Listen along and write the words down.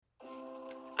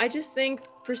I just think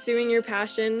pursuing your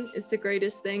passion is the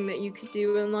greatest thing that you could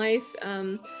do in life.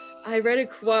 I read a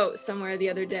quote somewhere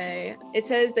the other day. It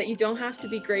says that you don't have to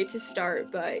be great to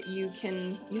start, but you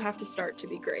have to start to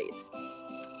be great.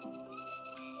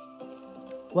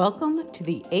 Welcome to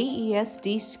the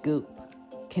AESD Scoop,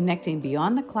 connecting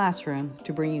beyond the classroom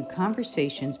to bring you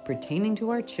conversations pertaining to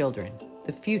our children,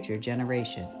 the future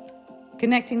generation.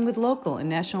 Connecting with local and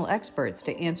national experts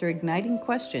to answer igniting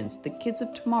questions the kids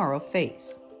of tomorrow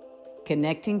face.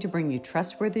 Connecting to bring you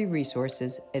trustworthy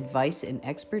resources, advice, and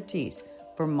expertise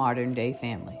for modern-day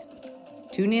families.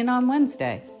 Tune in on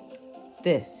Wednesday.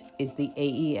 This is the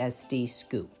AESD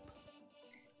Scoop.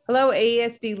 Hello,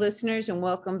 AESD listeners, and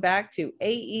welcome back to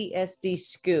AESD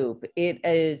Scoop. It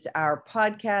is our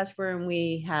podcast wherein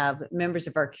we have members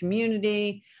of our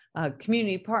community,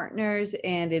 community partners,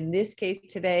 and in this case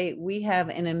today, we have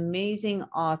an amazing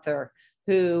author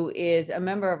who is a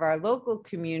member of our local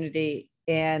community,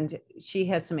 and she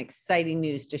has some exciting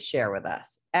news to share with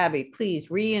us. Abby, please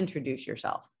reintroduce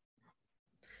yourself.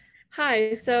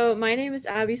 Hi, so my name is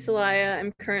Abby Salaya.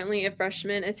 I'm currently a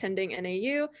freshman attending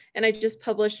NAU, and I just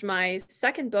published my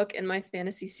second book in my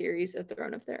fantasy series, A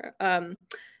Throne of Their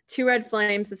Two Red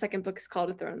Flames. The second book is called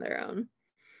A Throne of Their Own.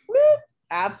 Woo!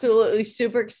 Absolutely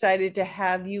super excited to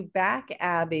have you back,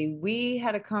 Abby. We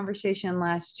had a conversation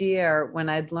last year when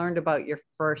I'd learned about your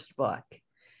first book,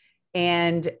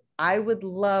 and I would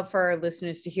love for our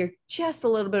listeners to hear just a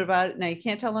little bit about it. Now, you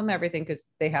can't tell them everything because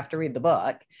they have to read the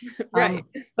book. Right.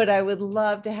 But I would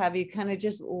love to have you kind of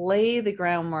just lay the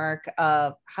groundwork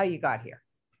of how you got here.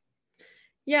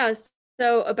 Yes.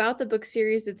 So about the book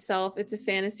series itself, it's a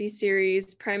fantasy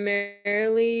series,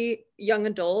 primarily young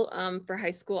adult for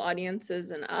high school audiences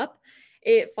and up.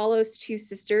 It follows two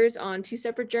sisters on two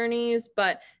separate journeys,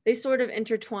 but they sort of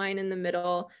intertwine in the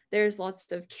middle. There's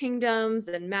lots of kingdoms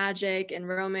and magic and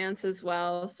romance as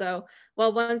well. So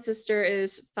while one sister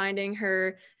is finding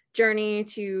her journey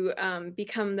to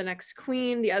become the next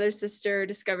queen, the other sister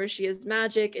discovers she has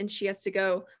magic and she has to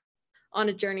go on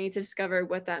a journey to discover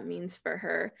what that means for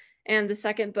her. And the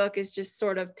second book is just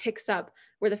sort of picks up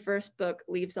where the first book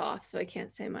leaves off. So I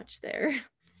can't say much there.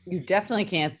 You definitely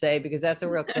can't say, because that's a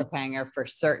real cliffhanger for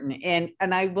certain. And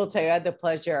I will tell you, I had the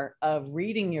pleasure of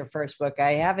reading your first book.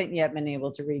 I haven't yet been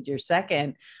able to read your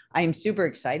second. I'm super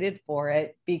excited for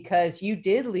it because you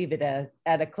did leave it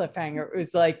at a cliffhanger. It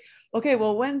was like, okay,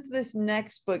 well, when's this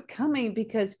next book coming?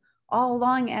 Because all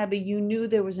along, Abby, you knew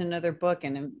there was another book.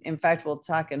 And in fact, we'll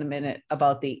talk in a minute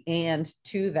about the and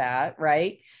to that,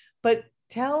 right? But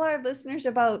tell our listeners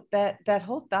about that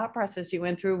whole thought process you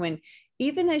went through when,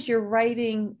 even as you're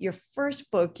writing your first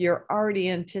book, you're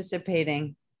already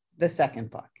anticipating the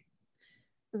second book.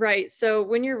 Right. So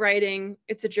when you're writing,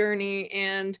 it's a journey,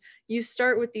 and you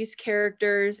start with these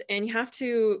characters and you have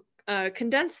to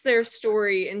condense their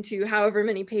story into however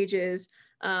many pages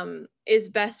is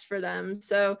best for them.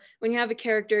 So when you have a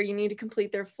character, you need to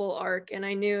complete their full arc. And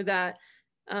I knew that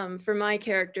for my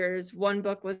characters, one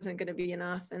book wasn't going to be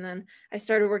enough. And then I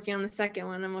started working on the second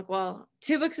one. I'm like, well,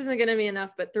 2 books isn't going to be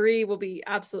enough, but 3 will be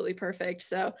absolutely perfect.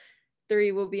 So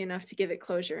 3 will be enough to give it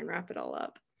closure and wrap it all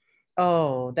up.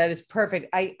 Oh, that is perfect.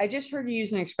 I just heard you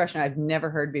use an expression I've never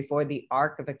heard before, the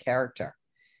arc of a character.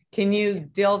 Can you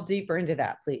delve deeper into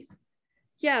that, please?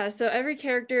 Yeah, so every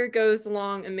character goes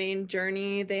along a main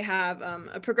journey. They have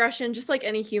a progression, just like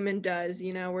any human does.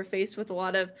 You know, we're faced with a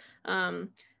lot of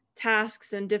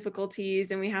tasks and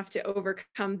difficulties, and we have to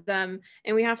overcome them,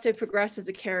 and we have to progress as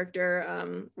a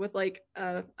character with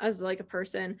as a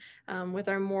person with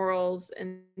our morals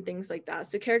and things like that.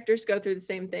 So characters go through the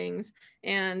same things,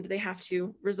 and they have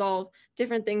to resolve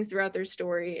different things throughout their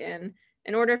story. And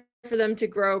in order for them to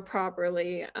grow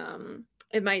properly,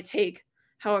 it might take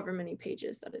however many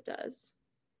pages that it does.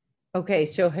 Okay,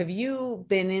 so have you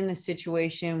been in a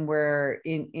situation where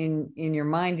in your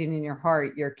mind and in your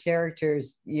heart, your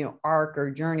character's arc or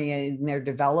journey in their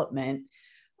development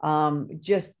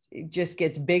just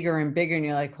gets bigger and bigger, and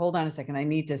you're like, hold on a second, I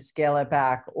need to scale it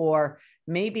back, or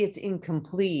maybe it's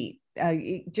incomplete?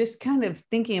 Just kind of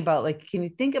thinking about, like, can you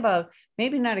think about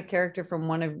maybe not a character from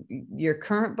one of your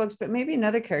current books, but maybe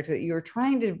another character that you were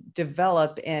trying to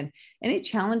develop, and any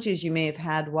challenges you may have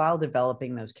had while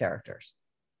developing those characters?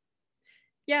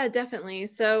 Yeah, definitely.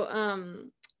 So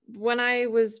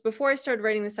before I started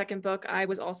writing the second book, I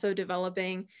was also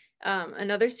developing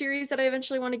another series that I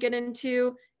eventually want to get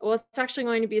into. Well, it's actually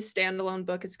going to be a standalone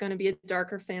book. It's going to be a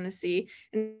darker fantasy,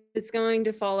 and it's going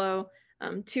to follow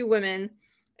 2 women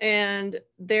and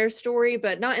their story,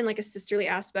 but not in like a sisterly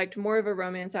aspect, more of a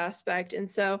romance aspect. And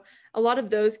so a lot of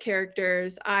those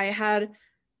characters, I had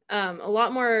a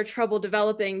lot more trouble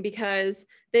developing because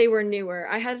they were newer.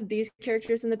 I had these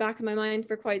characters in the back of my mind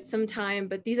for quite some time,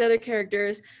 but these other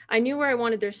characters, I knew where I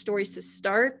wanted their stories to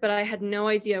start, but I had no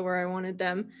idea where I wanted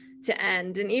them to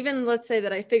end. And even let's say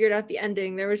that I figured out the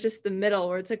ending, there was just the middle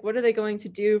where it's like, what are they going to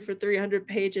do for 300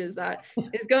 pages that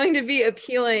is going to be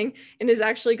appealing and is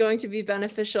actually going to be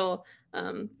beneficial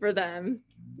for them,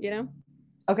 you know?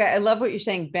 Okay, I love what you're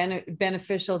saying,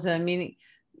 beneficial to them, meaning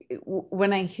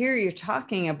when I hear you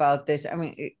talking about this, I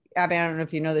mean, Abby, I don't know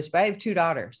if you know this, but I have two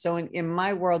daughters. So in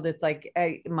my world, it's like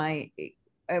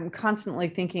I'm constantly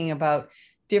thinking about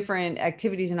different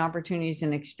activities and opportunities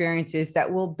and experiences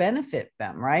that will benefit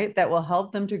them, right? That will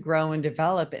help them to grow and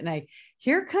develop. And I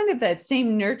hear kind of that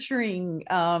same nurturing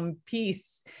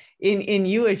piece in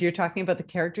you as you're talking about the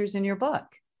characters in your book.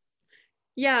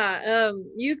 Yeah,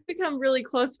 you become really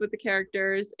close with the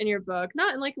characters in your book,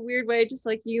 not in like a weird way, just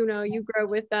like, you know, you grow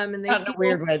with them and they Not in a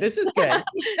weird way. This is good.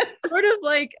 sort of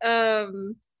like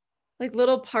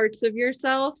little parts of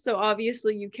yourself. So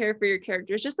obviously you care for your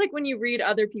characters, just like when you read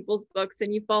other people's books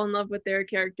and you fall in love with their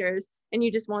characters and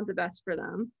you just want the best for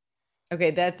them.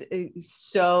 Okay, that's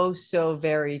so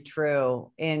very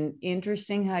true. And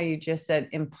interesting how you just said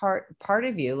in part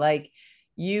of you, like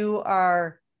you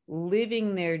are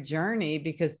living their journey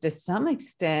because to some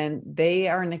extent they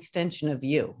are an extension of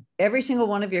you. Every single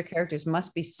one of your characters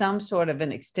must be some sort of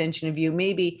an extension of you,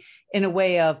 maybe in a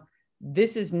way of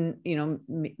this is, you know,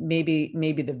 maybe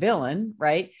the villain,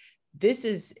 right? This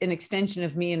is an extension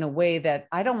of me in a way that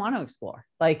I don't want to explore.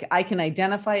 Like I can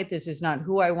identify it. This is not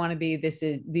who I want to be.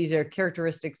 These are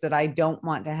characteristics that I don't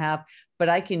want to have, but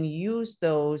I can use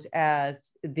those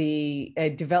as the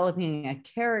developing a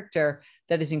character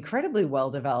that is incredibly well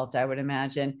developed, I would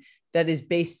imagine, that is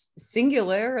based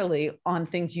singularly on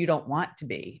things you don't want to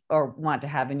be or want to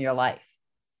have in your life.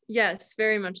 Yes,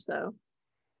 very much so.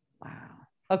 Wow.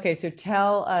 Okay, so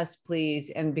tell us, please,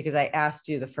 and because I asked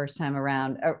you the first time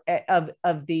around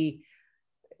of the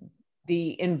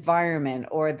environment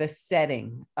or the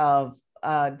setting of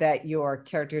that your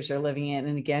characters are living in.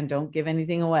 And again, don't give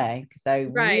anything away because I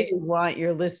really want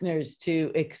your listeners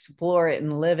to explore it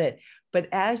and live it. But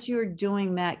as you're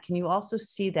doing that, can you also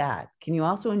see that? Can you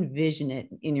also envision it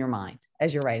in your mind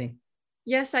as you're writing?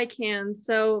 Yes, I can.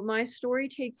 So my story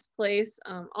takes place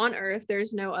on Earth.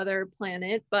 There's no other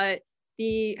planet, but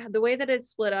the way that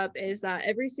it's split up is that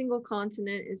every single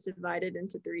continent is divided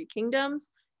into 3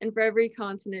 kingdoms, and for every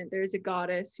continent there's a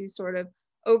goddess who sort of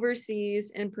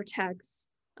oversees and protects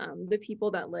the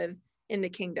people that live in the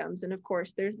kingdoms. And of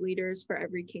course there's leaders for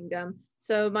every kingdom.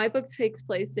 So my book takes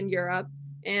place in Europe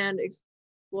and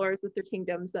explores the 3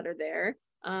 kingdoms that are there.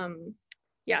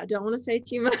 Yeah, don't want to say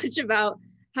too much about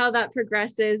how that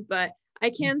progresses, but I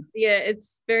can see it.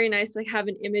 It's very nice to have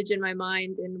an image in my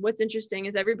mind. And what's interesting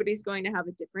is everybody's going to have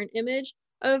a different image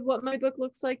of what my book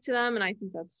looks like to them. And I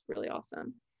think that's really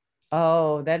awesome.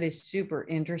 Oh, that is super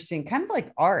interesting. Kind of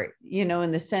like art, you know,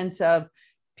 in the sense of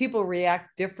people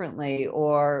react differently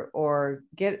or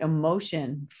get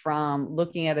emotion from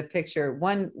looking at a picture.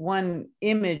 One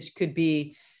image could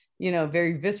be, you know,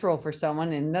 very visceral for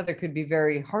someone, and another could be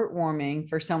very heartwarming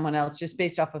for someone else, just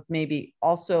based off of maybe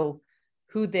also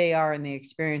who they are and the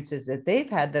experiences that they've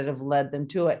had that have led them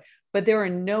to it. But there are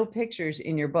no pictures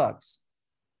in your books,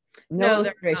 no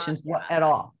illustrations at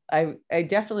all. I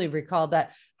definitely recall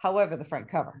that. However, the front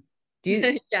cover. Do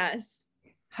you? Yes.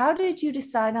 How did you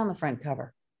decide on the front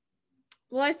cover?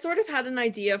 Well, I sort of had an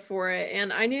idea for it,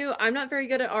 and I knew I'm not very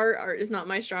good at art. Art is not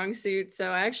my strong suit. So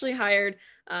I actually hired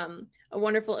a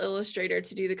wonderful illustrator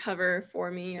to do the cover for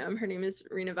me. Her name is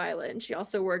Rena Violet, and she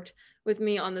also worked with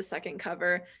me on the second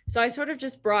cover. So I sort of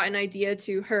just brought an idea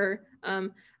to her.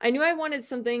 I knew I wanted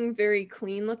something very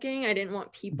clean looking. I didn't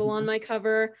want people on my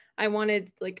cover. I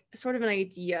wanted like sort of an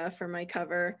idea for my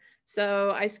cover.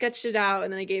 So I sketched it out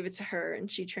and then I gave it to her,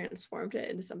 and she transformed it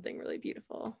into something really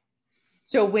beautiful.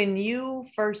 So when you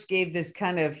first gave this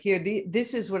kind of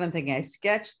this is what I'm thinking. I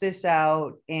sketched this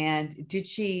out, and did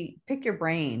she pick your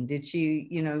brain? Did she,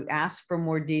 you know, ask for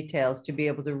more details to be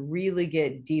able to really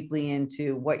get deeply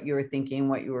into what you were thinking,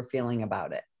 what you were feeling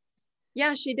about it?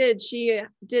 Yeah, she did. She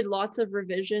did lots of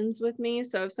revisions with me.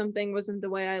 So if something wasn't the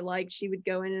way I liked, she would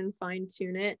go in and fine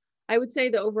tune it. I would say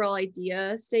the overall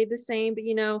idea stayed the same, but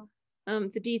you know,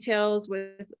 the details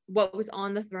with what was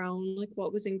on the throne, like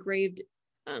what was engraved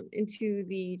into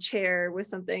the chair was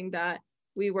something that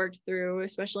we worked through,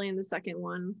 especially in the second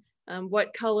one.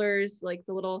 What colors, like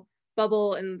the little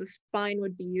bubble and the spine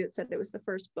would be that said it was the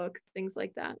first book, things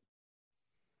like that.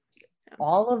 Yeah.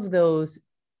 All of those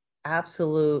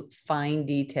absolute fine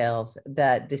details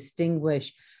that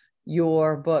distinguish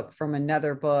your book from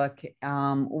another book,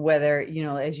 whether, you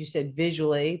know, as you said,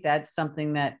 visually, that's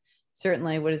something that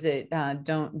certainly, what is it?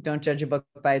 Don't judge a book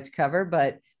by its cover,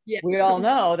 but Yeah. we all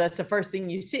know that's the first thing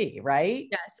you see, right?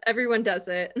 Yes, everyone does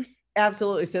it.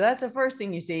 Absolutely. So that's the first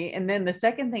thing you see. And then the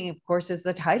second thing, of course, is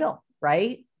the title,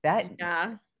 right? That,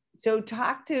 Yeah. so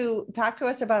talk to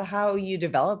us about how you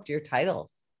developed your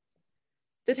titles.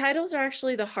 The titles are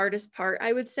actually the hardest part,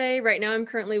 I would say. Right now, I'm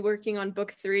currently working on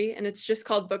book 3, and it's just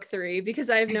called book 3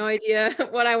 because I have no idea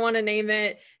what I want to name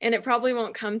it. And it probably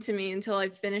won't come to me until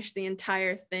I've finished the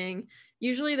entire thing.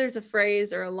 Usually, there's a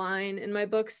phrase or a line in my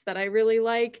books that I really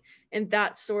like, and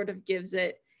that sort of gives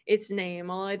it its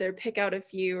name. I'll either pick out a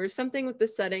few or something with the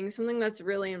setting, something that's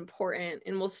really important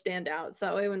and will stand out. So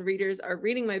that way, when readers are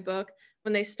reading my book,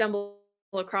 when they stumble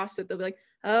across it, they'll be like,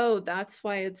 oh, that's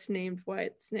why it's named why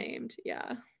it's named.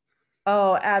 Yeah.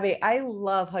 Oh, Abby, I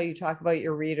love how you talk about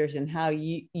your readers and how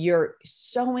you're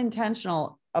so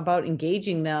intentional about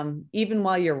engaging them even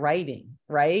while you're writing,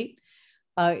 right?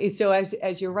 So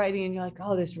as you're writing and you're like,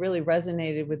 oh, this really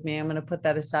resonated with me, I'm going to put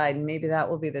that aside and maybe that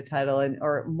will be the title, and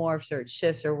or morphs or it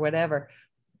shifts or whatever.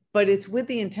 But it's with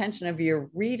the intention of your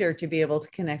reader to be able to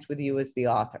connect with you as the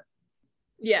author.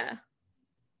 Yeah.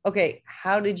 Okay,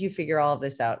 how did you figure all of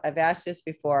this out? I've asked this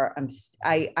before.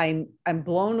 I'm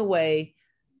blown away,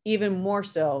 even more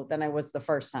so than I was the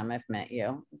first time I've met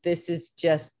you. This is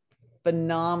just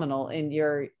phenomenal. And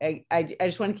I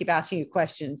just want to keep asking you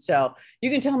questions. So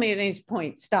you can tell me at any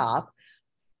point, stop.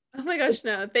 Oh my gosh,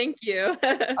 no, thank you.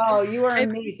 Oh, you are I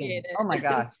amazing. appreciate it. Oh my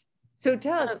gosh. So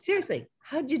tell Um, seriously,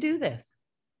 how'd you do this?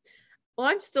 well,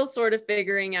 I'm still sort of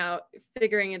figuring it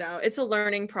out. It's a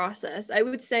learning process. I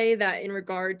would say that in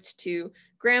regards to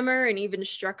grammar and even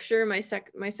structure, my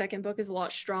second book is a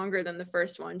lot stronger than the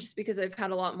first one, just because I've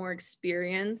had a lot more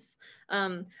experience.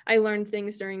 I learned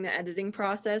things during the editing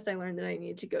process. I learned that I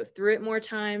need to go through it more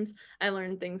times. I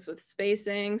learned things with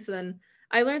spacing. So then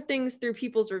I learned things through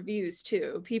people's reviews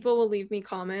too. People will leave me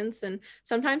comments, and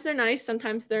sometimes they're nice,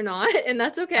 sometimes they're not, and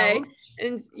that's okay.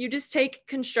 And you just take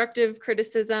constructive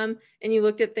criticism and you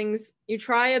looked at things, you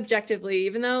try objectively,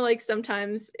 even though like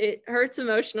sometimes it hurts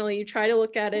emotionally, you try to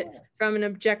look at it from an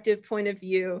objective point of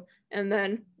view and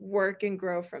then work and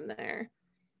grow from there.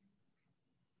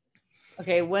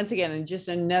 Okay, once again, and just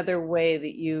another way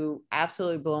that you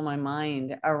absolutely blow my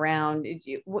mind around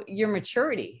your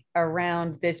maturity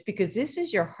around this, because this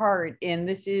is your heart and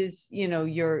this is, you know,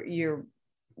 your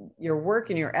work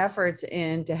and your efforts,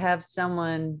 and to have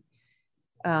someone,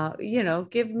 you know,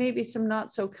 give maybe some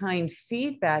not so kind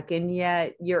feedback, and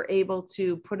yet you're able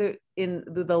to put it in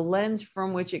the lens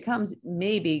from which it comes,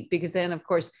 maybe because then, of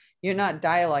course, you're not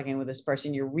dialoguing with this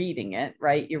person, you're reading it,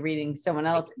 right? You're reading someone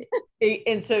else.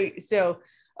 And so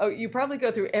you probably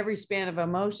go through every span of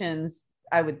emotions,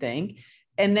 I would think,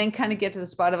 and then kind of get to the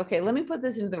spot of, okay, let me put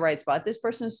this into the right spot. This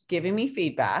person's giving me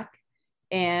feedback,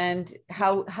 and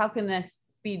how can this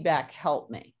feedback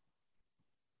help me?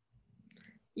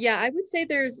 Yeah, I would say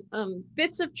there's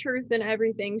bits of truth in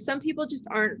everything. Some people just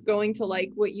aren't going to like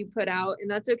what you put out, and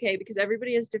that's okay because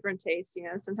everybody has different tastes. You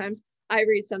know, sometimes I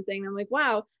read something and I'm like,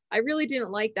 wow, I really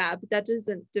didn't like that, but that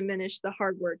doesn't diminish the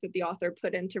hard work that the author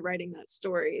put into writing that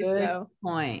story. Good So,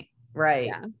 point. Right.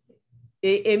 yeah.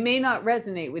 It may not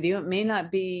resonate with you. It may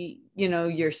not be, you know,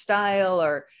 your style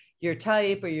or your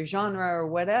type or your genre or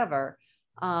whatever.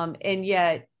 And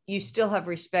yet you still have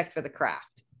respect for the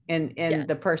craft and Yeah.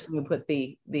 the person who put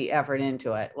the effort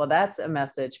into it. Well, that's a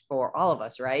message for all of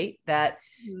us, right? That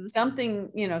something,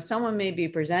 you know, someone may be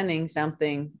presenting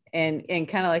something and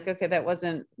kind of like, okay, that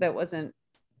wasn't,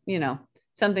 you know,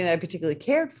 something that I particularly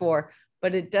cared for,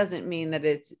 but it doesn't mean that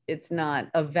it's not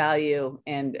of value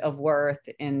and of worth,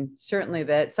 and certainly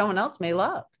that someone else may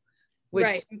love, which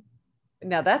Right.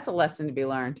 now that's a lesson to be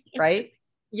learned, right?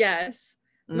 Yes.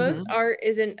 Most Mm-hmm. art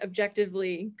isn't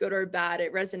objectively good or bad.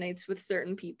 It resonates with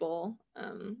certain people.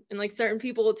 And like certain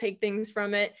people will take things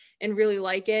from it and really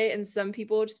like it. And some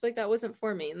people will just be like, that wasn't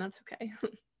for me. And that's okay.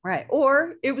 Right.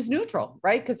 Or it was neutral,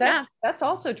 right? Because Yeah. that's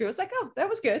also true. It's like, oh, that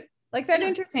was good. Like that Yeah.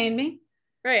 entertained me.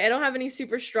 Right. I don't have any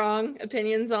super strong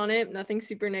opinions on it. Nothing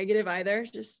super negative either.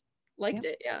 Just liked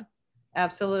it. Yeah.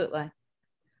 Absolutely.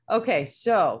 Okay.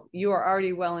 So you are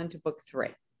already well into book 3.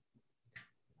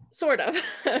 Sort of.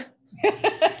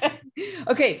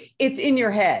 Okay. It's in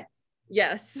your head.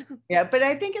 Yes. Yeah. But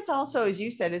I think it's also, as you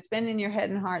said, it's been in your head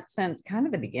and heart since kind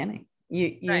of the beginning.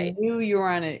 You Right. knew you were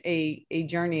on a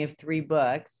journey of 3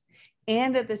 books.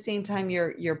 And at the same time,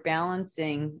 you're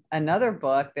balancing another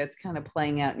book that's kind of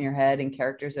playing out in your head and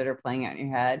characters that are playing out in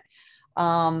your head.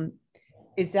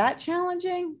 Is that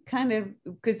challenging? Kind of,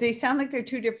 because they sound like they're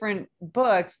two different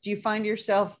books. Do you find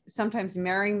yourself sometimes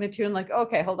marrying the two and like,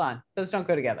 okay, hold on, those don't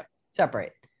go together,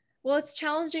 separate? Well, it's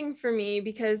challenging for me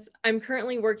because I'm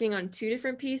currently working on two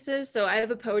different pieces. So I have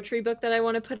a poetry book that I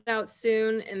want to put out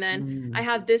soon. And then I Mm.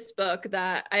 have this book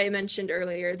that I mentioned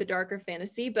earlier, The Darker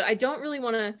Fantasy, but I don't really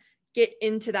want to get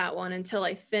into that one until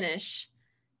I finish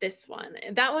this one.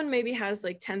 And that one maybe has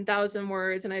like 10,000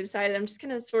 words. And I decided I'm just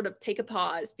going to sort of take a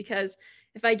pause because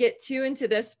if I get too into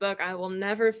this book, I will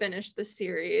never finish the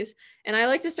series. And I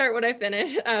like to start what I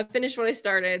finish what I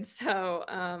started. So,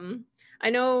 I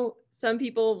know some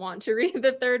people want to read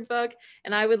the third book,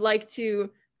 and I would like to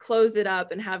close it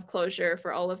up and have closure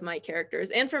for all of my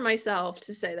characters and for myself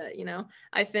to say that, you know,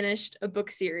 I finished a book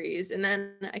series, and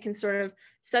then I can sort of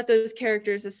set those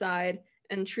characters aside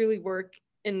and truly work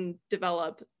and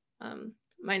develop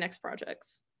my next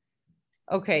projects.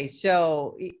 Okay,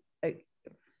 so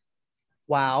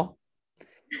wow.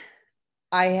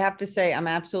 I have to say, I'm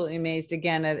absolutely amazed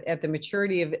again at the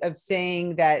maturity of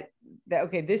saying that,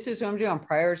 okay, this is what I'm doing. I'm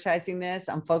prioritizing this.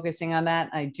 I'm focusing on that.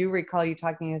 I do recall you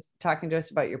talking to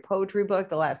us about your poetry book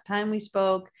the last time we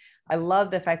spoke. I love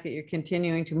the fact that you're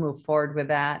continuing to move forward with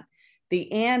that.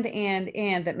 The and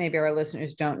that maybe our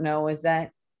listeners don't know is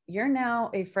that you're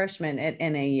now a freshman at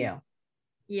NAU.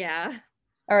 Yeah.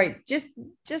 All right,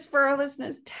 just for our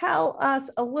listeners, tell us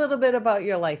a little bit about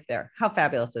your life there. How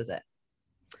fabulous is it?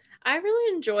 I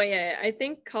really enjoy it. I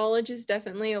think college is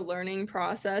definitely a learning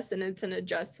process and it's an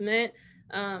adjustment.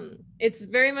 It's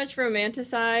very much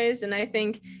romanticized, and I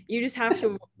think you just have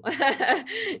to,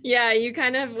 yeah, you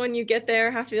kind of, when you get there,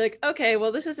 have to be like, okay,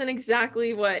 well, this isn't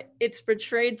exactly what it's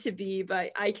portrayed to be,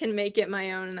 but I can make it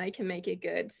my own and I can make it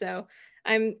good. So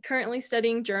I'm currently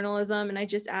studying journalism, and I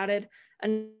just added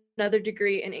another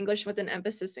degree in English with an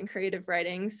emphasis in creative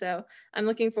writing. So I'm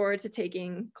looking forward to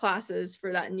taking classes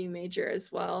for that new major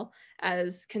as well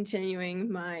as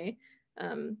continuing my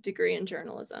degree in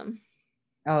journalism.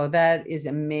 Oh, that is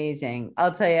amazing.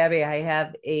 I'll tell you, Abby, I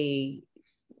have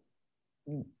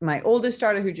my oldest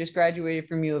daughter who just graduated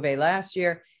from U of A last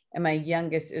year, and my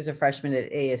youngest is a freshman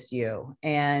at ASU.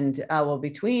 And well,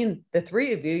 between the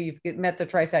three of you, you've met the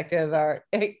trifecta of our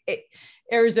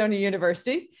Arizona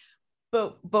universities.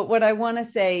 But what I want to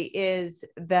say is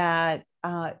that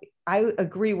I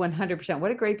agree 100%.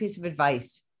 What a great piece of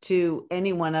advice to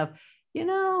anyone of, you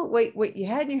know, what you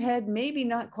had in your head maybe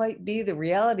not quite be the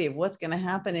reality of what's going to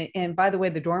happen. And by the way,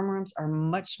 the dorm rooms are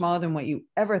much smaller than what you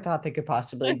ever thought they could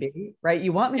possibly be, right?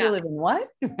 You want me to live in what?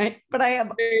 Right. But I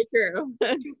have very true.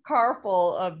 a car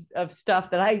full of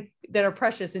stuff that are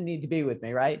precious and need to be with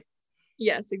me, right?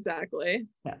 Yes, exactly.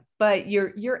 Yeah. But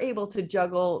you're able to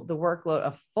juggle the workload,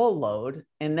 a full load,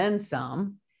 and then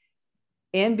some,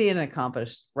 and be an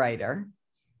accomplished writer.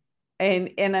 And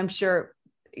I'm sure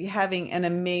having an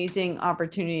amazing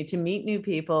opportunity to meet new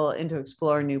people and to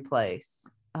explore a new place.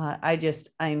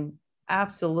 I'm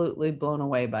absolutely blown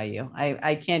away by you.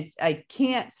 I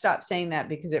can't stop saying that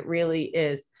because it really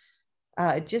is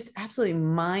just absolutely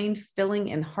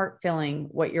mind-filling and heart-filling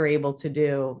what you're able to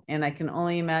do. And I can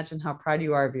only imagine how proud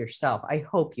you are of yourself. I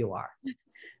hope you are.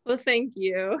 Well, thank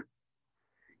you.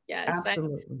 Yes,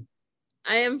 Absolutely.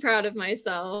 I am proud of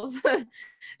myself.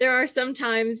 There are some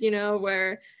times, you know,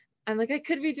 where I'm like, I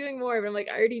could be doing more, but I'm like,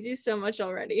 I already do so much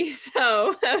already.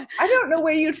 So I don't know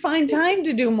where you'd find time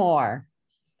to do more.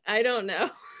 I don't know.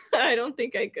 I don't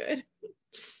think I could.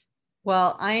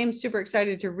 Well, I am super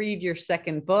excited to read your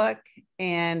second book,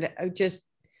 and just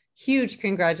huge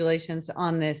congratulations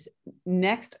on this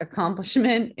next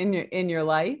accomplishment in your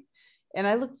life. And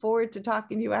I look forward to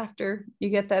talking to you after you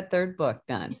get that third book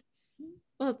done.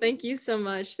 Well, thank you so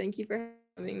much. Thank you for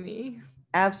having me.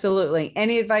 Absolutely.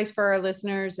 Any advice for our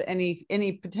listeners,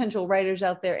 any potential writers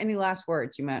out there, any last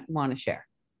words you might want to share?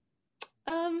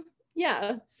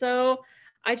 Yeah. So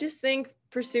I just think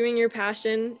pursuing your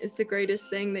passion is the greatest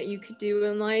thing that you could do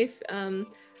in life.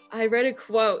 I read a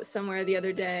quote somewhere the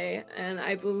other day, and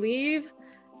I believe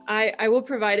I will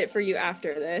provide it for you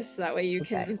after this. That way you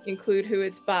can include who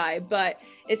it's by. But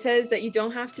it says that you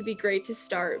don't have to be great to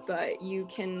start, but you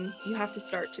have to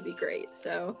start to be great.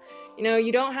 So, you know,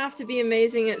 you don't have to be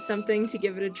amazing at something to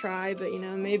give it a try, but, you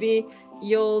know, maybe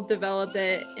you'll develop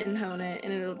it and hone it,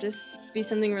 and it'll just be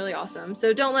something really awesome.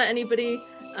 So don't let anybody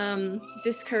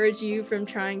discourage you from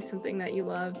trying something that you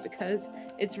love, because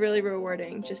it's really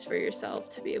rewarding just for yourself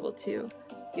to be able to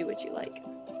do what you like.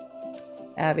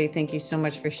 Abby, thank you so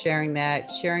much for sharing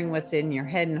that, sharing what's in your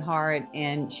head and heart,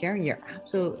 and sharing your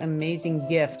absolute amazing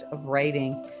gift of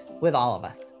writing with all of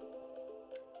us.